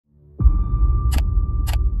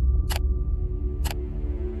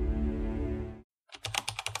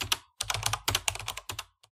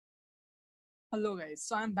Hello guys,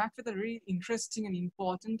 so I'm back with a really interesting and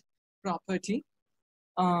important property.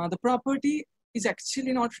 The property is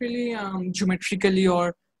actually not really geometrically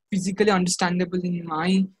or physically understandable in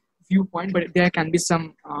my viewpoint, but there can be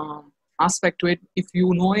some aspect to it. If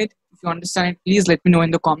you know it, if you understand it, please let me know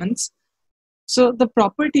in the comments. So the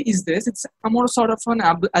property is this, it's a more sort of an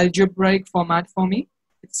algebraic format for me.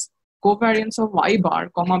 It's covariance of y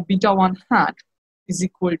bar comma beta 1 hat is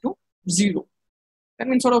equal to 0. That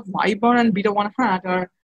means sort of y bar and beta 1 hat are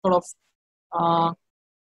sort of uh,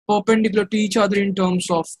 perpendicular to each other in terms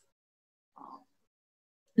of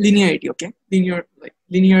linearity, okay?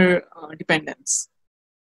 Linear dependence.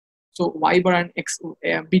 So y bar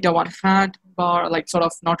and beta 1 hat bar like sort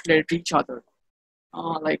of not related to each other.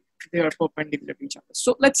 Like they are perpendicular to each other.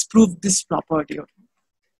 So let's prove this property, okay?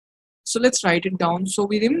 So let's write it down. So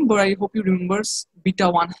we remember, I hope you remember, beta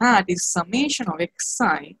 1 hat is summation of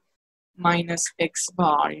xi minus x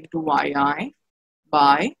bar into yi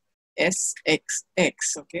by sxx,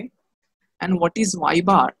 okay? And what is y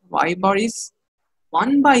bar? Y bar is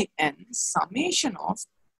 1 by n summation of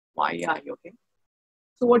yi, okay?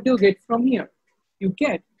 So what do you get from here? You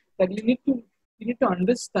get that you need to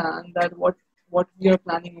understand that what we are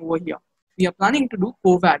planning over here. We are planning to do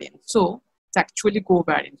covariance. So it's actually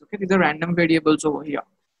covariance, okay? These are random variables over here.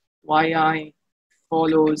 Yi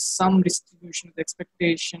follows some distribution with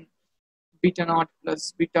expectation beta naught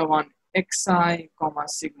plus beta 1 xi comma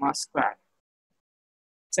sigma square.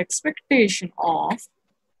 It's expectation of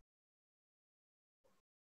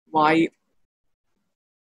y.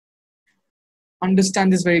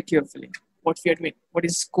 Understand this very carefully. What we are doing. What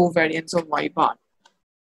is covariance of y bar?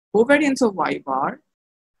 Covariance of y bar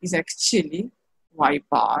is actually y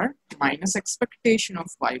bar minus expectation of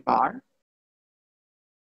y bar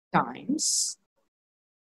times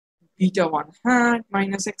beta 1 hat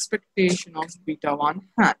minus expectation of beta 1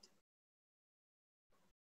 hat.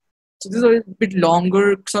 So this is a bit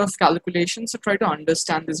longer sort of calculation. So try to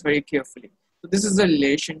understand this very carefully. So this is the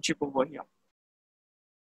relationship over here.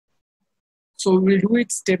 So we'll do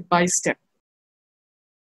it step by step.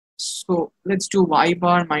 So let's do y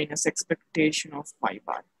bar minus expectation of y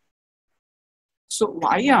bar. So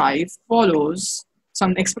yi follows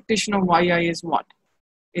some expectation of yi is what?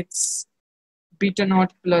 It's beta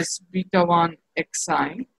naught plus beta 1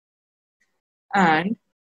 xi, and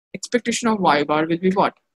expectation of y bar will be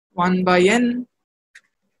what? 1 by n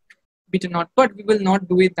beta naught, but we will not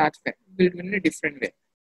do it that way. We'll do it in a different way.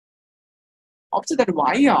 After that,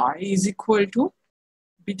 yi is equal to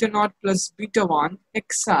beta naught plus beta 1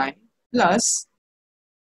 xi plus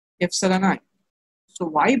epsilon I. So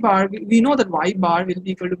y bar, we know that y bar will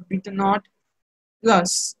be equal to beta naught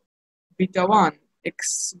plus beta 1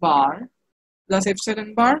 x bar plus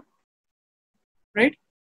epsilon bar, right?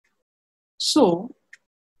 So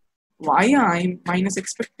yi minus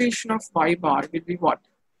expectation of y bar will be what?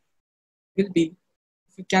 Will be,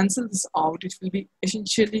 if you cancel this out, it will be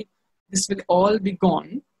essentially, this will all be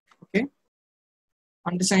gone, okay?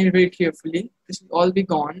 Understand it very carefully. This will all be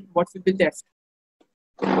gone. What will be left?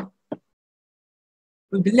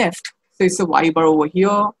 Will be left. So it's a y bar over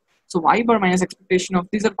here. So y bar minus expectation of,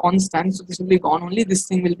 these are constant, so this will be gone. Only this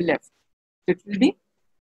thing will be left. So it will be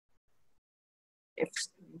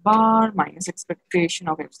epsilon bar minus expectation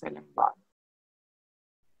of epsilon bar.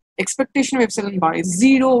 Expectation of epsilon bar is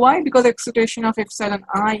 0. Why? Because expectation of epsilon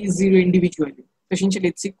I is 0 individually. So essentially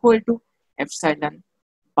it's equal to epsilon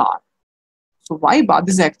bar. So y bar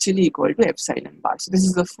is actually equal to epsilon bar. So this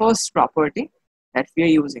is the first property that we are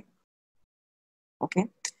using. Okay.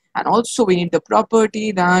 And also we need the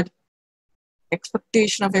property that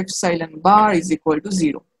expectation of epsilon bar is equal to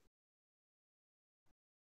 0.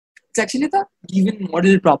 It's actually the given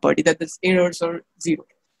model property that this errors are 0.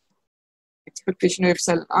 Expectation of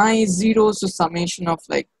epsilon I is 0, so summation of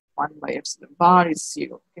like 1 by epsilon bar is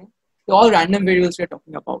 0. Okay. So all random variables we are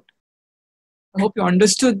talking about. I hope you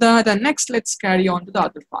understood that. And next, let's carry on to the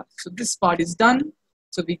other part. So this part is done.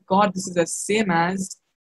 So we got this is the same as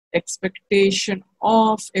expectation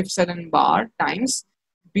of epsilon bar times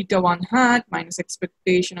beta 1 hat minus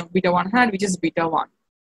expectation of beta 1 hat, which is beta 1.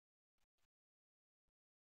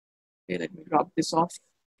 Okay, let me drop this off.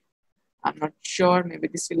 I'm not sure. Maybe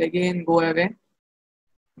this will again go away.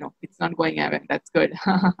 No, it's not going away. That's good.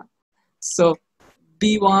 So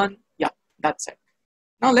B1, yeah, that's it.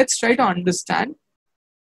 Now let's try to understand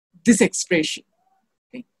this expression.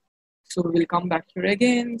 Okay. So we'll come back here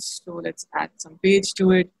again. So let's add some page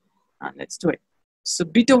to it and let's do it. So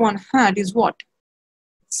beta 1 hat is what?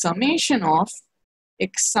 Summation of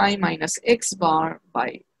xi minus x bar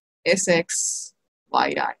by sx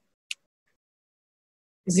yi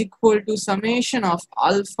is equal to summation of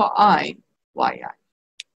alpha I yi.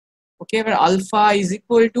 Okay, where alpha is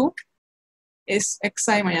equal to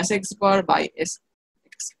Sxi minus x bar by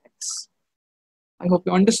Sxx. I hope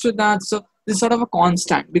you understood that. So this is sort of a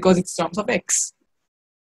constant because it's terms of x.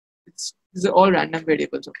 These are all random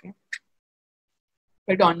variables, okay?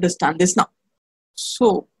 Try to understand this now.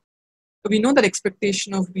 So we know that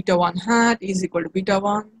expectation of beta 1 hat is equal to beta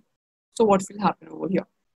 1. So what will happen over here?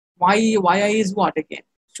 Yi is what again?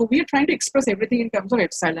 So we are trying to express everything in terms of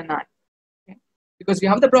epsilon I. Okay? Because we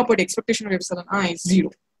have the property expectation of epsilon I is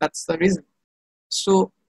 0. That's the reason.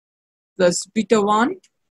 So plus beta 1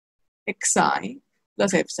 xi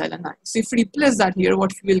plus epsilon I. So if we replace that here,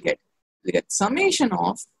 what we will get? We'll get summation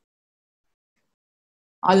of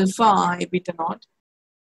alpha I beta naught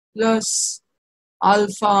plus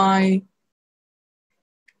alpha I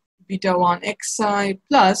beta 1 xi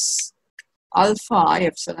plus alpha I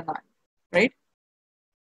epsilon I, right?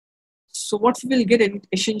 So what we will get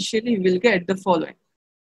essentially, we will get the following.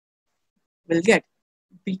 We'll get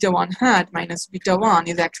beta 1 hat minus beta 1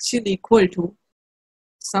 is actually equal to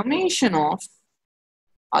summation of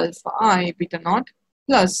alpha I beta naught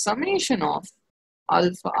plus summation of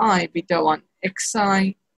alpha I beta 1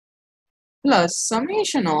 xi plus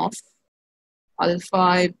summation of alpha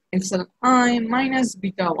I epsilon I minus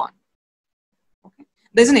beta 1. Okay.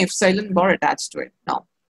 There's an epsilon bar attached to it. Now,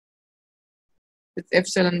 it's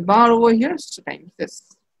epsilon bar over here, so times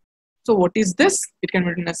this. So what is this? It can be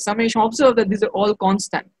written as summation. Observe that these are all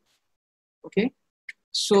constant. Okay.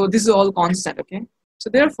 So this is all constant. Okay. So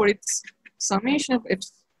therefore, it's summation of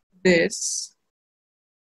this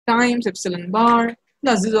times epsilon bar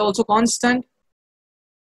plus this is also constant.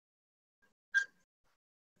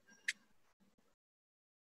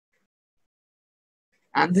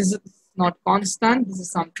 And this is not constant. This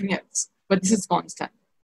is something else. But this is constant.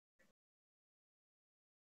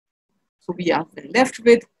 So we have been left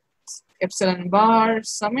with epsilon bar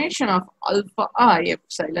summation of alpha I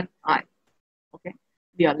epsilon I. Okay,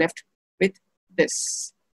 we are left with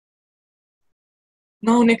this.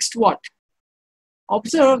 Now next what?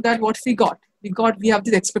 Observe that what we got. We have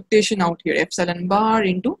this expectation out here, epsilon bar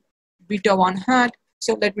into beta 1 hat.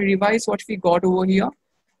 So let me revise what we got over here.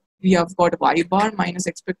 We have got y bar minus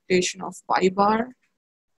expectation of y bar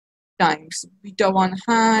times beta 1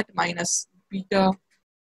 hat minus beta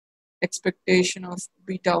expectation of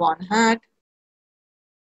beta 1 hat.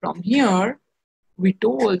 From here, we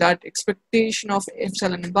told that expectation of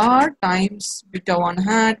epsilon bar times beta 1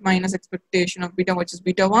 hat minus expectation of beta, which is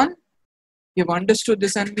beta 1. We have understood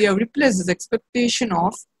this and we have replaced this expectation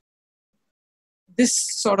of this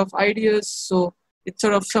sort of ideas. So it's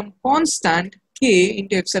sort of some constant k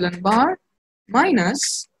into epsilon bar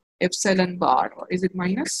minus epsilon bar, or is it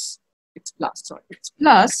minus? It's plus, sorry, it's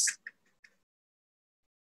plus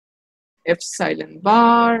epsilon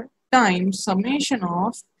bar times summation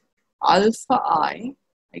of alpha I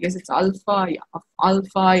guess it's alpha, yeah, of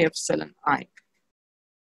alpha I epsilon I.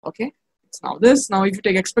 Okay, it's now this. Now if you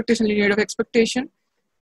take expectation, linearity of expectation,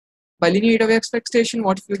 by linearity of expectation,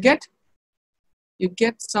 what you get? You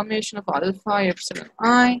get summation of alpha I epsilon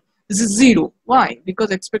I. This is 0. Why?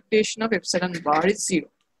 Because expectation of epsilon bar is 0.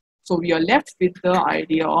 So we are left with the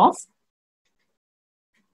idea of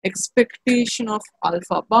expectation of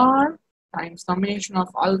alpha bar times summation of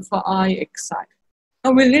alpha I xi.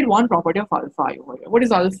 Now we'll need one property of alpha I over here. What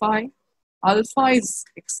is alpha I? Alpha is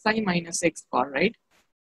xi minus x bar, right?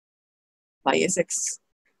 By sx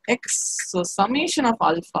x. So summation of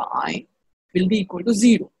alpha I will be equal to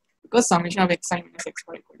 0 because summation of xi minus x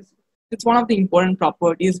bar equal to 0. It's one of the important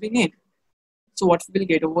properties we need. So what we will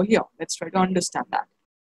get over here? Let's try to understand that.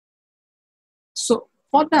 So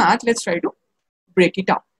for that, let's try to break it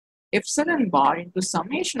up. Epsilon bar into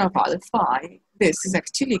summation of alpha I, this is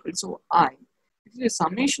actually equal to I. This is a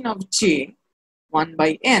summation of j 1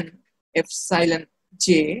 by n epsilon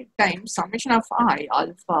j times summation of I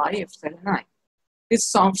alpha I epsilon I. This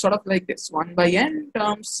sounds sort of like this: 1 by n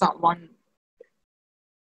times 1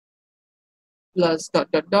 plus dot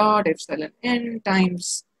dot dot epsilon n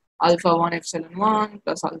times alpha 1 epsilon 1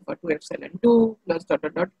 plus alpha 2 epsilon 2 plus dot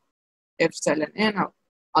dot dot epsilon n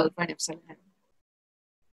alpha and epsilon n.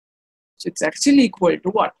 So it's actually equal to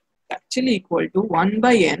what? Actually equal to 1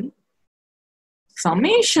 by n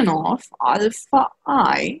summation of alpha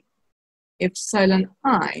I epsilon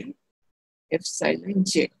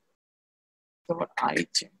j. So what I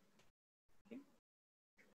j. Okay.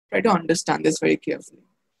 Try to understand this very carefully.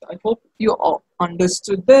 So I hope you all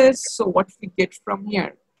understood this. So what we get from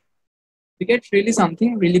here? We get really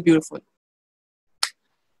something really beautiful.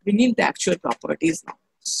 We need the actual properties now.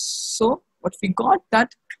 So what we got,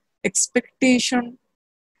 that expectation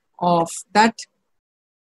of that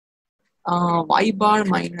y bar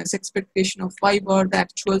minus expectation of y bar, the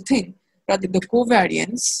actual thing, rather the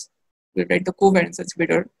covariance. We'll write the covariance, that's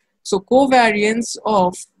better. So covariance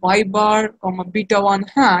of y bar comma beta 1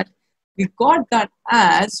 hat, we got that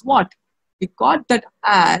as what? We got that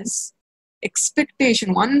as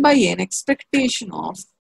expectation 1 by n, expectation of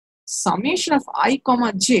summation of I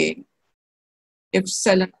comma j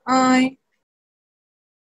epsilon I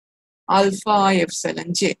alpha I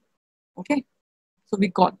epsilon j. Okay, so we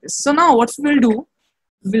got this. So now what we will do,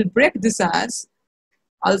 we will break this as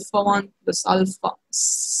alpha 1 plus alpha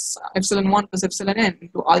epsilon 1 plus epsilon n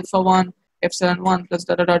into alpha 1 epsilon 1 plus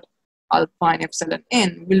dot dot dot alpha and epsilon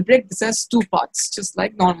n. We'll break this as two parts, just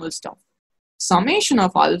like normal stuff. Summation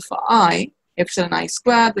of alpha I epsilon I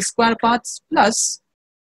square, the square parts, plus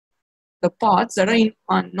the parts that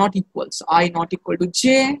are not equal. So I not equal to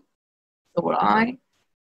j over I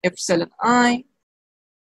epsilon I.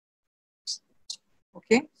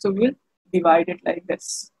 Okay, so we'll divide it like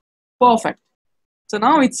this. Perfect. So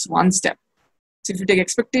now it's one step. So if you take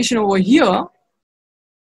expectation over here,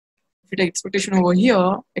 expectation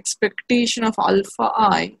of alpha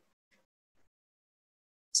I,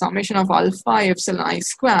 summation of alpha I epsilon I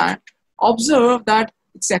square, observe that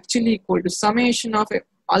it's actually equal to summation of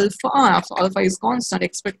alpha I, so alpha is constant,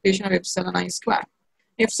 expectation of epsilon I square.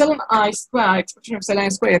 Epsilon I square, expectation of epsilon I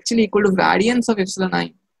square actually equal to variance of epsilon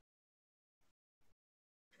I,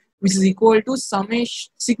 which is equal to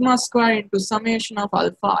summation sigma square into summation of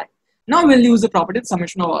alpha I. Now we'll use the property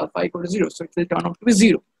summation of alpha equal to 0. So it will turn out to be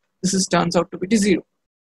 0. This turns out to be 0.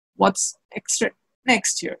 What's extra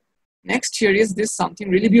next here? Next here is this something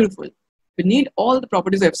really beautiful. We need all the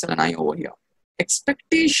properties of epsilon I over here.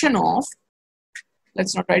 Expectation of,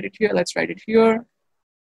 let's not write it here, let's write it here.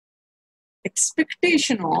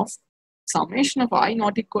 Expectation of summation of I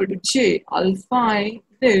not equal to j alpha I,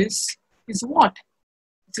 this is what?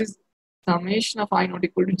 This is summation of I not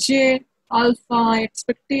equal to j alpha I,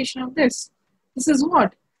 expectation of this. This is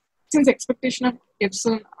what? Since expectation of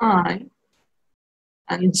epsilon I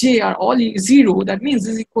and j are all 0, that means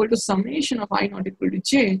this is equal to summation of I not equal to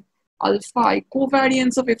j alpha I,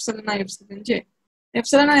 covariance of epsilon I epsilon j.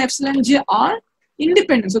 Epsilon I epsilon j are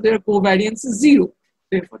independent, so their covariance is 0.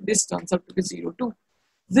 Therefore, this turns out to be 0 too.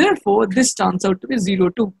 Therefore, this turns out to be 0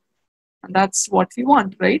 too. And that's what we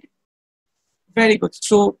want, right? Very good.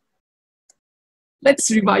 So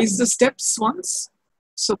let's revise the steps once.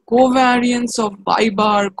 So covariance of y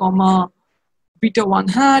bar comma beta 1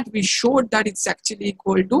 hat, we showed that it's actually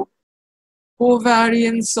equal to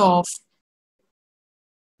covariance of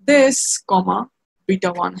this comma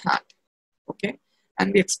beta 1 hat. Okay,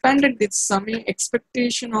 and we expanded this summing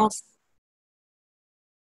expectation of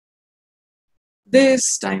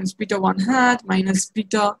this times beta 1 hat minus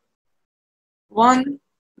beta 1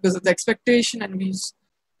 because of the expectation, and we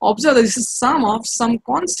observe that this is sum of some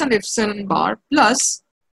constant epsilon bar plus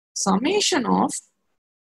summation of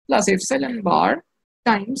plus epsilon bar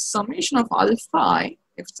times summation of alpha I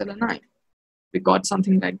epsilon I. We got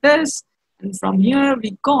something like this, and from here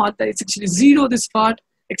we got that it's actually 0, this part,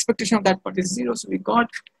 expectation of that part is 0, so we got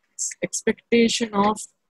expectation of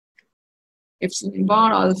epsilon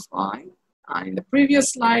bar alpha I. And in the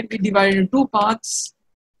previous slide we divided into two parts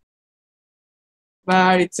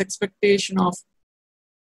where it's expectation of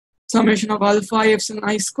summation of alpha I epsilon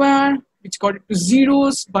I square, which got it to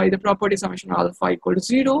zeros by the property summation of alpha equal to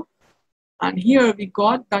 0. And here we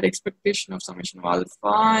got that expectation of summation of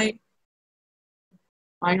alpha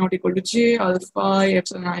I not equal to j alpha I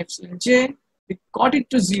epsilon j. We got it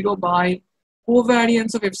to 0 by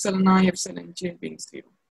covariance of epsilon I epsilon j being 0.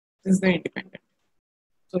 This is the independent.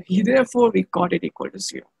 So therefore we got it equal to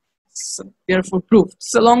 0. So therefore proved.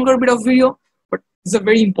 It's a longer bit of video, but it's a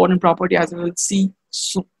very important property, as we will see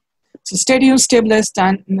soon. So stay tuned, stay blessed,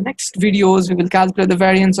 and in the next videos we will calculate the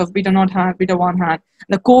variance of beta naught hat, beta 1 hat,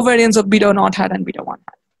 the covariance of beta naught hat and beta 1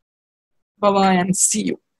 hat. Bye bye and see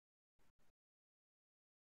you.